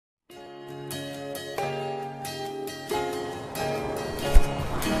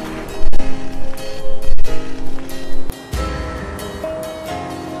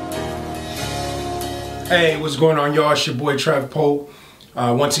Hey, what's going on, y'all? It's your boy Trev Pope.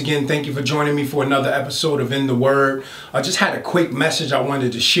 Once again, thank you for joining me for another episode of In the Word. I just had a quick message I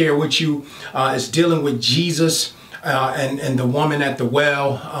wanted to share with you. It's dealing with Jesus and the woman at the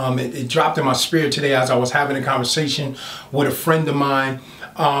well. It dropped in my spirit today as I was having a conversation with a friend of mine.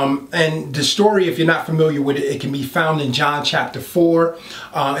 And the story, if you're not familiar with it, it can be found in John chapter 4.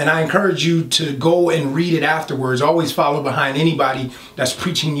 And I encourage you to go and read it afterwards. Always follow behind anybody that's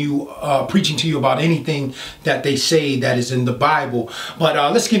preaching to you about anything that they say that is in the Bible. But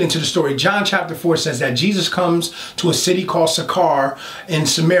let's get into the story. John chapter 4 says that Jesus comes to a city called Sychar in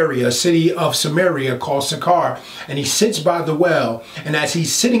Samaria, a city of Samaria called Sychar. And he sits by the well. And as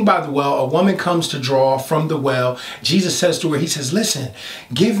he's sitting by the well, a woman comes to draw from the well. Jesus says to her, he says, "Listen,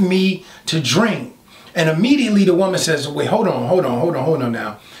 give me to drink." And immediately the woman says, "Wait, hold on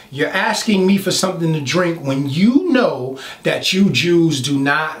now. You're asking me for something to drink when you know that you Jews do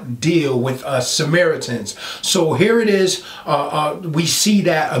not deal with us Samaritans." So here it is. We see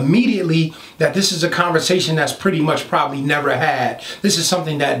that immediately that this is a conversation that's pretty much probably never had. This is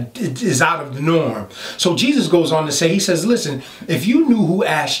something that is out of the norm. So Jesus goes on to say, he says, "Listen, if you knew who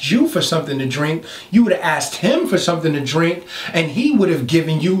asked you for something to drink, you would have asked him for something to drink, and he would have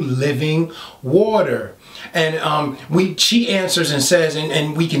given you living water." And she answers and says,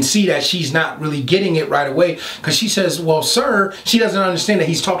 and we can see that she's not really getting it right away, because she says, "Well, sir," she doesn't understand that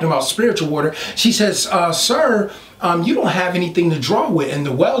he's talking about spiritual water. She says, "Sir, you don't have anything to draw with, and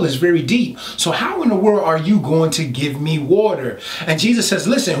the well is very deep. So how in the world are you going to give me water?" And Jesus says,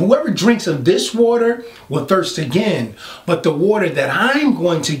 "Listen, whoever drinks of this water will thirst again. But the water that I'm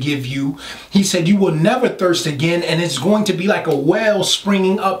going to give you," he said, "you will never thirst again, and it's going to be like a well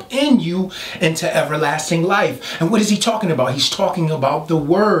springing up in you into everlasting life." And what is he talking about? He's talking about the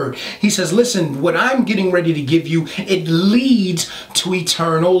word. He says, "Listen, what I'm getting ready to give you, it leads to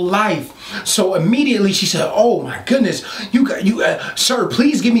eternal life." So immediately she said, "Oh my goodness, sir,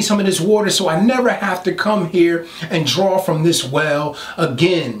 please give me some of this water so I never have to come here and draw from this well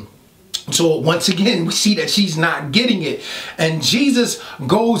again." So once again, we see that she's not getting it. And Jesus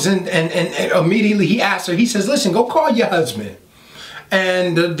goes and immediately he asks her, he says, "Listen, go call your husband."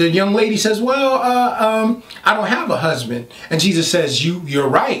 And the young lady says, "Well, I don't have a husband." And Jesus says, you're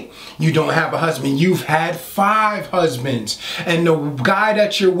right. You don't have a husband. You've had 5 husbands. And the guy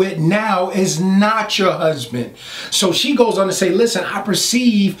that you're with now is not your husband. So she goes on to say, "Listen, I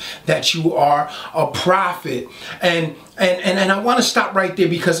perceive that you are a prophet." And I want to stop right there,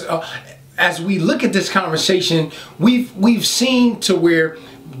 because as we look at this conversation, we've seen to where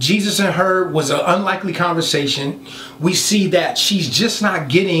Jesus and her was an unlikely conversation. We see that she's just not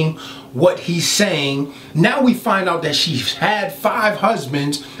getting what he's saying. Now we find out that she's had 5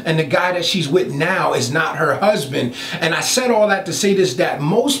 husbands, and the guy that she's with now is not her husband. And I said all that to say this, that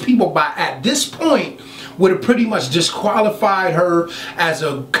most people at this point would have pretty much disqualified her as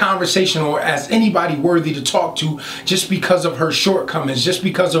a conversation or as anybody worthy to talk to, just because of her shortcomings, just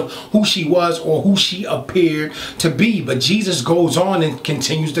because of who she was or who she appeared to be. But Jesus goes on and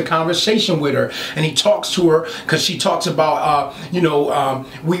continues the conversation with her, and he talks to her, because she talks about,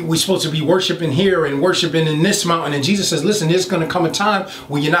 we're supposed to be worshiping here and worshiping in this mountain. And Jesus says, "Listen, there's going to come a time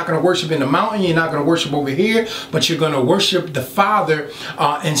where you're not going to worship in the mountain, you're not going to worship over here, but you're going to worship the Father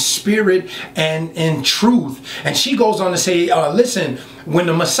in spirit and in truth." And she goes on to say, "Listen, when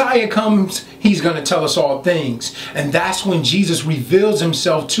the Messiah comes, he's going to tell us all things." And that's when Jesus reveals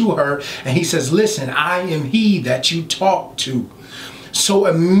himself to her, and he says, "Listen, I am he that you talk to." So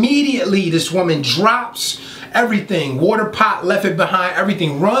immediately this woman drops everything, water pot, left it behind,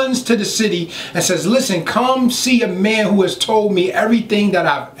 everything, runs to the city and says, "Listen, come see a man who has told me everything that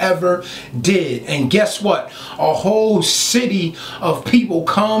I've ever did." And guess what? A whole city of people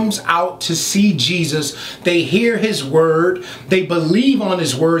comes out to see Jesus. They hear his word, they believe on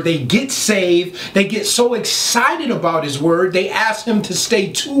his word, they get saved, they get so excited about his word, they ask him to stay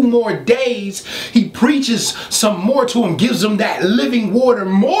 2 more days. He preaches some more to them, gives them that living water.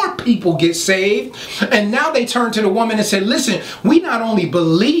 More people get saved, and now they turn to the woman and say, "Listen, we not only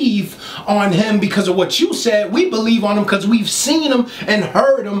believe on him because of what you said, we believe on him because we've seen him and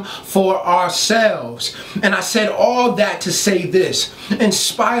heard him for ourselves." And I said all that to say this: in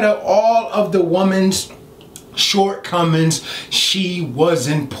spite of all of the woman's shortcomings, she was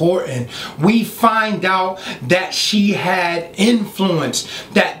important. We find out that she had influence,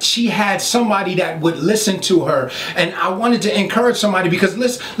 that she had somebody that would listen to her. And I wanted to encourage somebody, because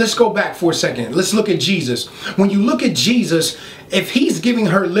let's go back for a second. Let's look at Jesus. When you look at Jesus, if he's giving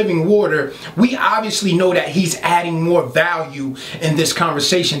her living water, we obviously know that he's adding more value in this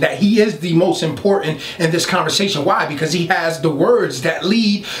conversation, that he is the most important in this conversation. Why? Because he has the words that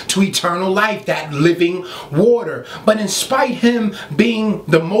lead to eternal life, that living water. But in spite him being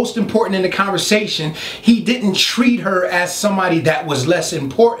the most important in the conversation, he didn't treat her as somebody that was less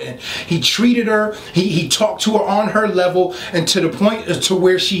important. He treated her, he talked to her on her level, and to the point to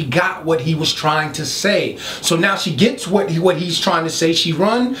where she got what he was trying to say. So now she gets what he's trying to say. She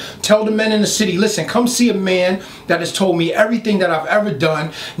run, tell the men in the city, listen, come see a man that has told me everything that I've ever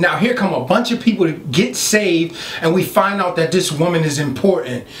done. Now here come a bunch of people to get saved, and we find out that this woman is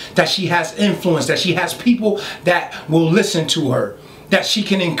important, that she has influence, that she has people that will listen to her, that she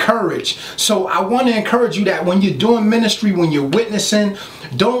can encourage. So I want to encourage you that when you're doing ministry, when you're witnessing,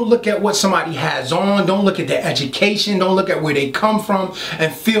 don't look at what somebody has on, don't look at their education, don't look at where they come from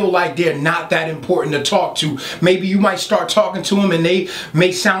and feel like they're not that important to talk to. Maybe you might start talking to them and they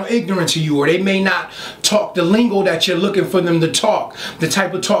may sound ignorant to you, or they may not talk the lingo that you're looking for them to talk, the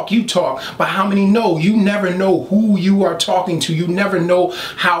type of talk you talk. But how many know you never know who you are talking to? You never know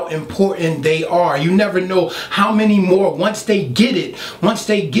how important they are. You never know how many more, once they get it, once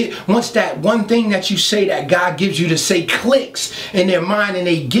that one thing that you say that God gives you to say clicks in their mind, and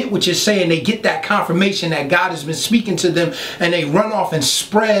they get what you're saying, they get that confirmation that God has been speaking to them, and they run off and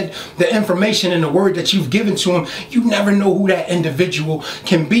spread the information and the word that you've given to them. You never know who that individual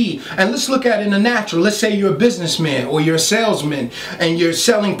can be. And let's look at it in the natural. Let's say you're a businessman or you're a salesman and you're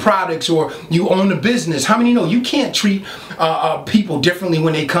selling products, or you own a business. How many know you can't treat people differently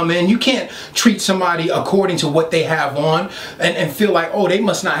when they come in? You can't treat somebody according to what they have on and feel like, oh, they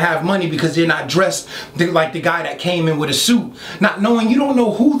must not have money because they're not dressed like the guy that came in with a suit. Not knowing, you don't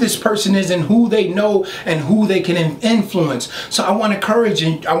know who this person is and who they know and who they can influence. So I want to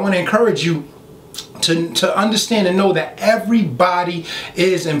encourage you to understand and know that everybody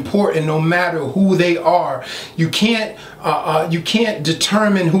is important, no matter who they are. You can't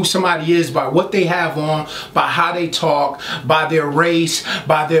determine who somebody is by what they have on, by how they talk, by their race,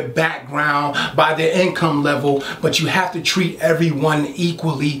 by their background, by their income level. But you have to treat everyone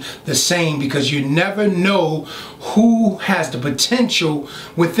equally the same, because you never know who has the potential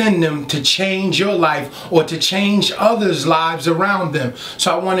within them to change your life or to change others' lives around them.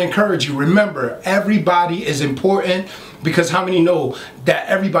 So I want to encourage you, remember, everybody is important, because how many know that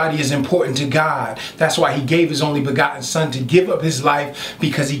everybody is important to God? That's why he gave his only begotten son to give up his life,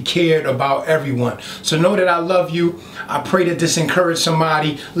 because he cared about everyone. So know that I love you. I pray that this encouraged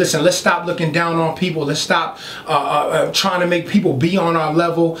somebody. Listen, let's stop looking down on people. Let's stop trying to make people be on our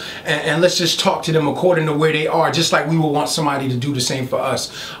level, and let's just talk to them according to where they are, just like we would want somebody to do the same for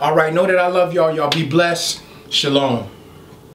us. All right, know that I love y'all. Y'all be blessed. Shalom.